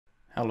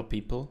Hello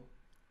people,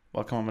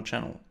 welcome on my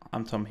channel.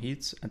 I'm Tom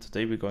Heats and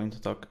today we're going to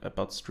talk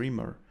about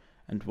Streamr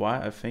and why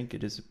I think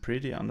it is a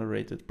pretty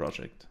underrated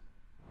project.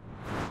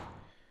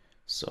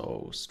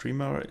 So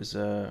Streamr is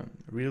a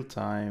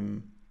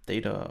real-time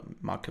data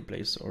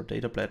marketplace or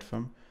data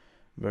platform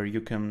where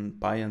you can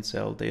buy and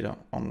sell data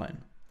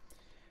online.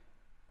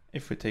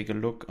 If we take a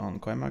look on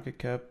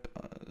CoinMarketcap,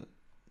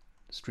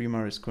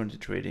 Streamr is currently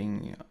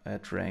trading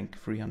at rank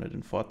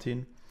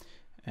 314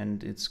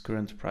 and its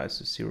current price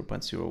is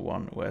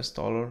 0.01 US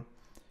dollar.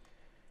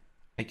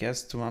 I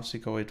guess 2 months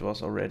ago it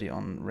was already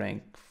on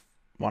rank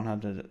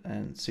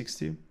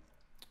 160.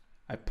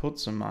 I put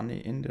some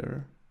money in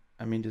there.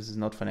 I mean, this is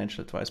not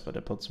financial advice, but I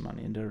put some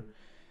money in there.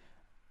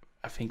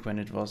 I think when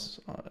it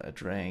was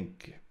at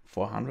rank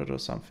 400 or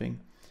something.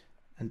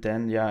 And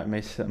then, yeah, I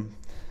made some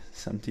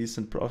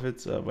decent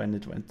profits when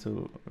it went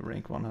to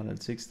rank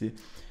 160.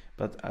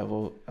 But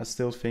I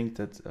still think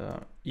that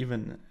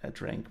even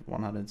at rank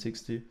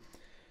 160,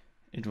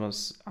 it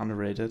was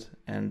underrated,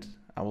 and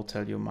I will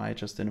tell you why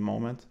just in a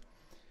moment.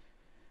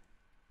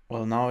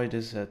 Well, now it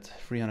is at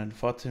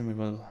 314. We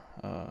will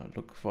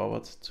look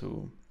forward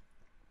to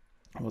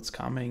what's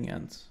coming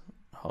and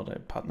how the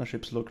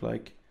partnerships look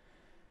like.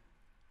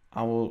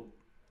 I will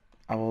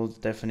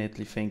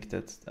definitely think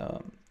that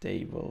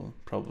the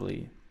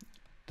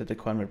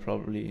coin will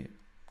probably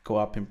go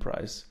up in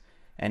price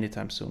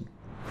anytime soon.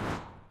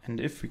 And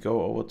if we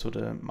go over to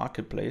the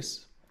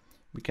marketplace,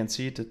 we can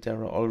see that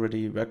there are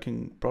already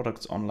working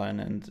products online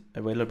and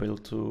available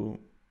to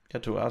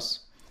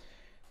us.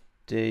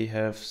 They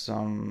have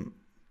some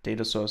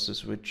data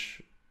sources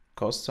which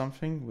cost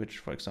something, which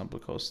for example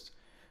cost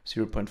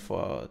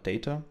 0.4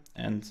 data.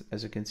 And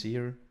as you can see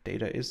here,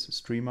 data is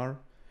Streamr.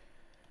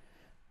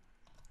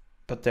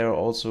 But there are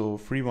also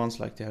free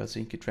ones like the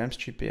Helsinki Trams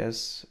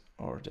GPS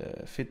or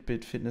the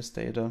Fitbit fitness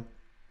data.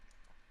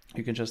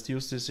 You can just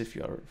use this if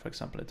you are, for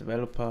example, a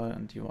developer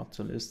and you want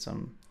to list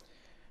some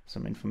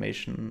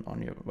information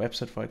on your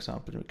website, for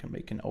example. We can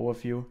make an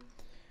overview.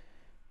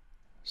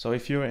 So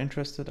if you're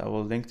interested, I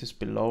will link this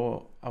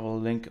below. I will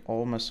link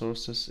all my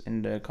sources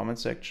in the comment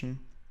section.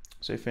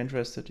 So if you're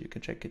interested, you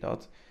can check it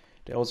out.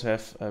 They also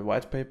have a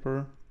white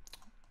paper,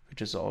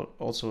 which is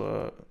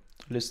also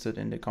listed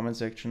in the comment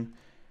section.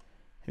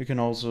 You can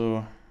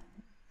also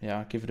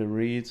give it a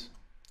read,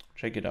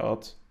 check it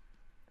out.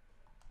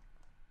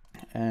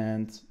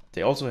 And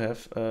they also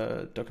have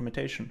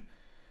documentation.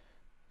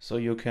 So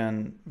you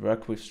can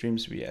work with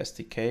streams via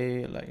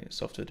SDK, like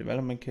software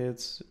development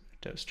kits.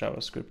 There's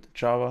JavaScript and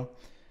Java.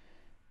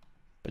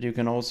 But you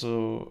can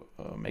also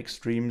make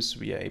streams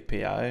via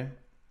API.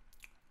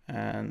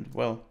 And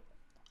well,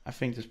 I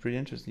think that's pretty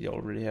interesting. They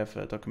already have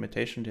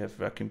documentation, they have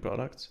working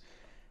products.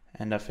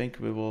 And I think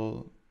we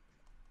will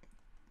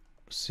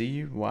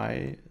see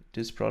why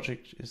this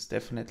project is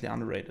definitely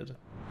underrated.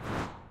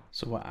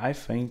 So why I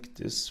think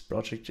this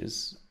project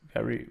is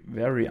very,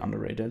 very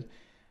underrated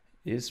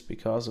is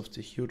because of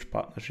the huge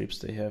partnerships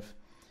they have.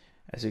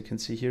 As you can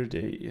see here,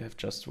 they have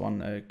just won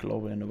a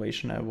Global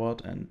Innovation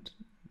Award, and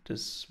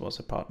this was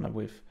a partner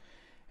with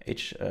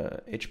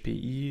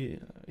HPE,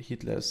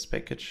 Heatless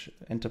Package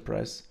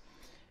Enterprise,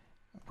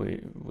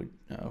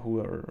 who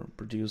are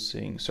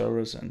producing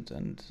servers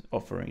and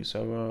offering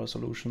server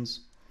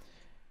solutions.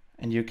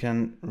 And you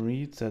can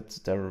read that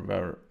there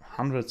were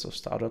hundreds of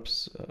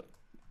startups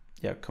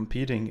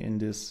competing in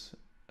this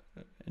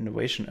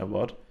Innovation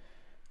Award,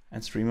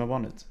 and Streamr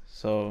won it.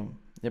 So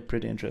yeah,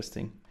 pretty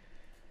interesting.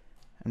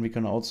 And we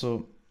can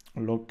also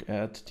look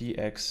at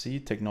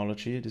DXC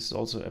technology. This is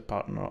also a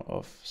partner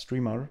of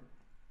Streamr.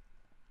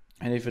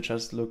 And if you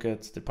just look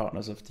at the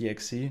partners of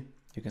DXC,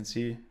 you can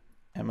see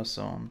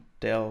Amazon,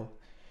 Dell,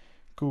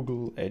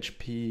 Google,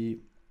 HP,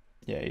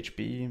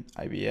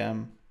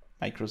 IBM,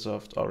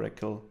 Microsoft,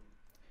 Oracle.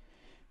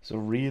 So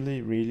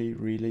really, really,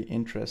 really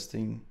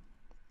interesting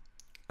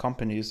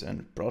companies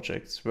and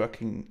projects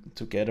working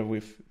together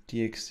with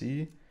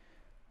DXC,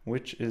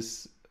 which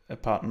is a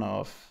partner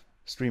of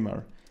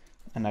Streamr.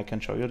 And I can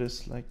show you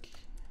this, like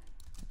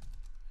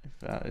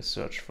if I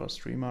search for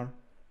Streamr,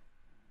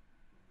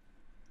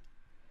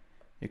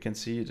 you can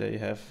see they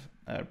have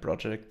a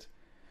project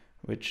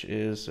which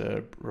is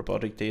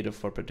robotic data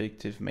for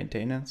predictive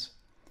maintenance.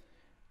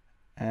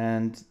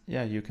 And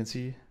yeah, you can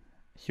see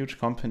huge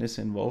companies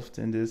involved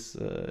in this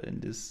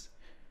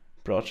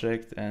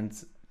project, and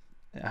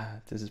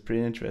this is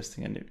pretty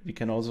interesting. And we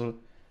can also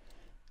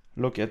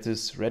look at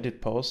this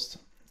Reddit post.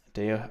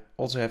 They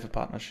also have a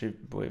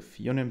partnership with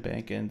Union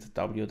Bank and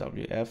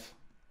WWF.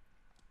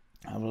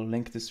 I will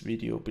link this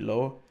video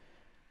below.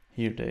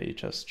 Here they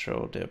just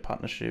show their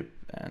partnership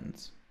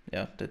and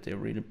that they're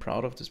really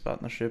proud of this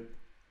partnership.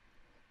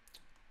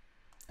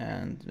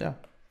 And yeah,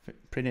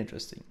 pretty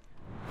interesting.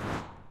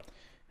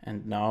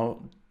 And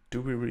now,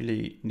 do we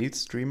really need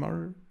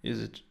Streamr?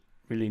 Is it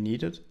really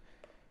needed?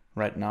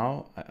 Right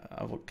now,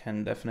 I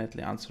can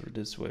definitely answer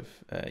this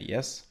with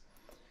yes.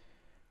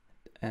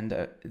 And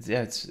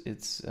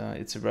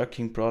it's a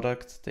working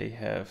product. They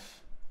have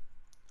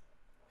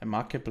a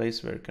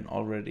marketplace where you can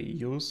already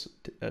use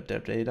their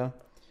data.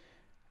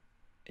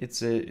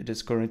 it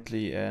is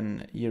currently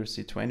an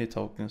ERC20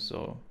 token,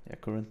 so yeah,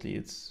 currently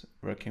it's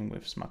working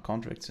with smart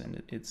contracts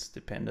and it's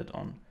dependent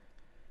on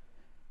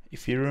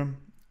Ethereum.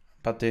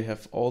 But they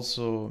have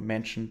also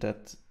mentioned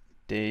that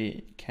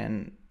they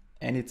can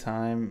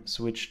anytime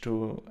switch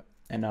to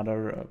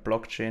another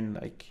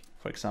blockchain, like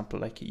for example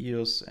like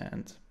EOS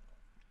and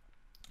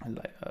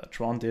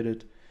Tron did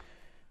it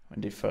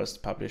when they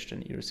first published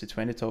an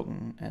ERC20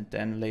 token, and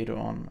then later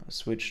on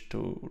switched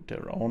to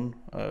their own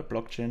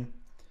blockchain.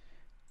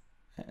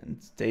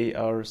 And they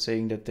are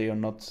saying that they are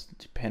not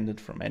dependent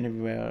from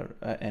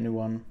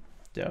anyone.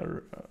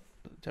 Their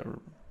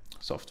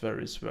software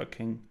is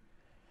working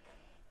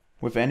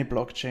with any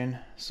blockchain,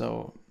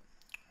 so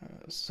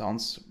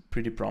sounds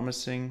pretty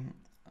promising.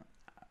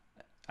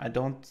 I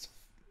don't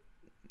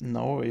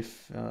know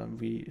if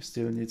we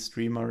still need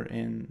Streamr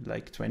in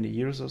like 20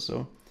 years or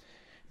so,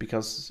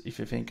 because if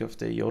you think of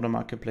the Yoda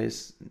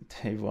marketplace,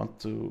 they want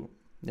to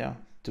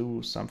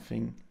do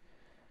something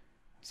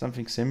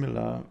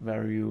similar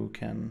where you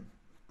can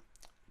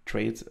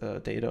trade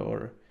data,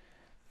 or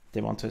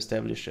they want to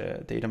establish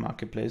a data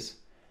marketplace.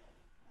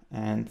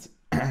 And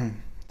the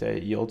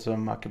Yoda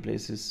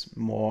marketplace is a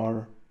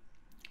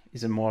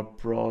more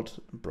broad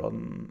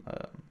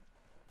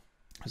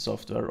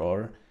software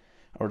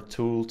or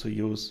tool to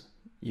use.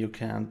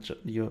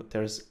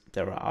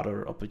 There are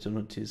other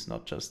opportunities,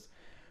 not just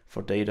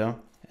for data,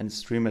 and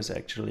Streamr is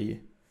actually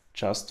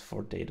just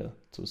for data,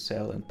 to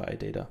sell and buy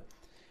data.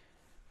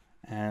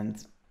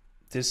 And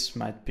this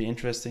might be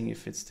interesting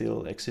if it's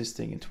still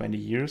existing in 20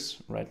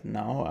 years. Right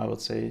now, I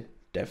would say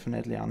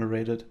definitely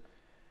underrated.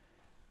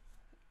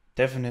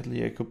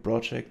 Definitely a good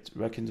project,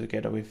 working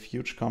together with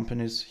huge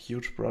companies,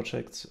 huge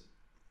projects.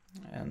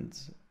 And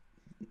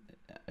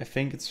I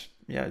think it's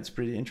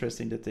pretty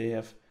interesting that they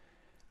have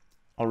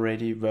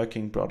already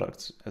working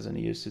products as an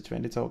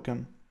ERC20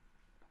 token,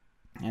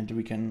 and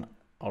we can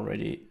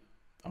already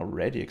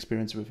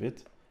experience with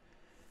it.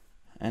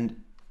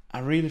 And I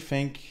really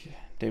think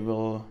they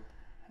will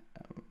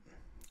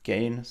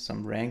gain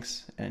some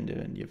ranks in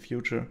the near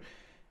future.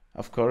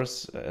 Of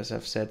course, as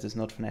I've said, it's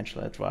not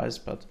financial advice,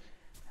 but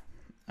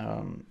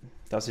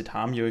does it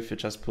harm you if you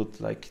just put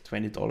like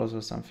 $20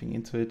 or something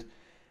into it?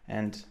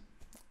 And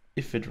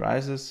if it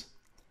rises,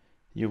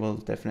 you will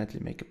definitely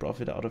make a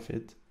profit out of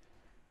it.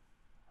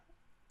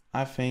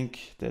 I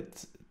think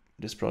that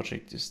this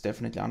project is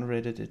definitely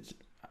underrated.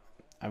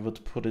 I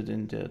would put it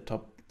in the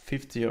top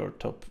 50 or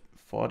top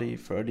 40,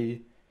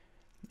 30.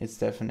 It's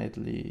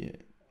definitely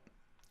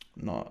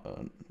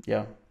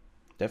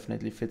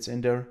definitely fits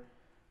in there.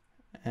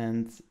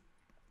 And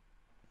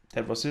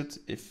that was it.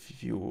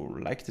 If you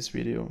like this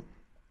video,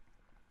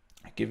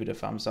 give it a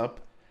thumbs up.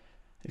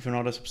 If you're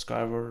not a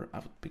subscriber, I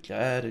would be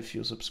glad if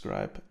you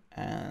subscribe,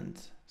 and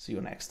see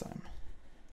you next time.